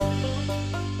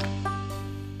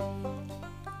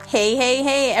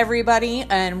Hey, everybody,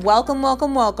 and welcome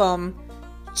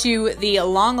to the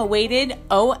long-awaited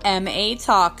OMA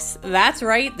Talks. That's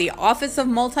right, the Office of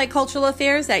Multicultural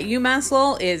Affairs at UMass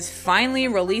Lowell is finally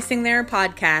releasing their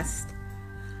podcast.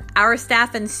 Our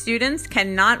staff and students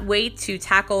cannot wait to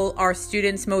tackle our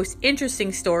students' most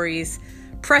interesting stories,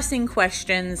 pressing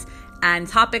questions, and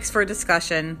topics for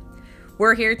discussion.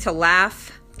 We're here to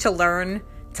laugh, to learn,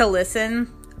 to listen.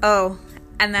 Oh,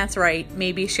 and that's right,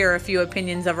 maybe share a few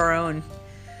opinions of our own.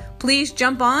 Please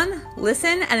jump on,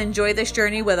 listen, and enjoy this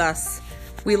journey with us.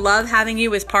 We love having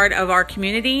you as part of our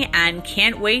community and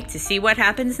can't wait to see what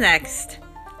happens next.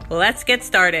 Let's get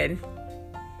started.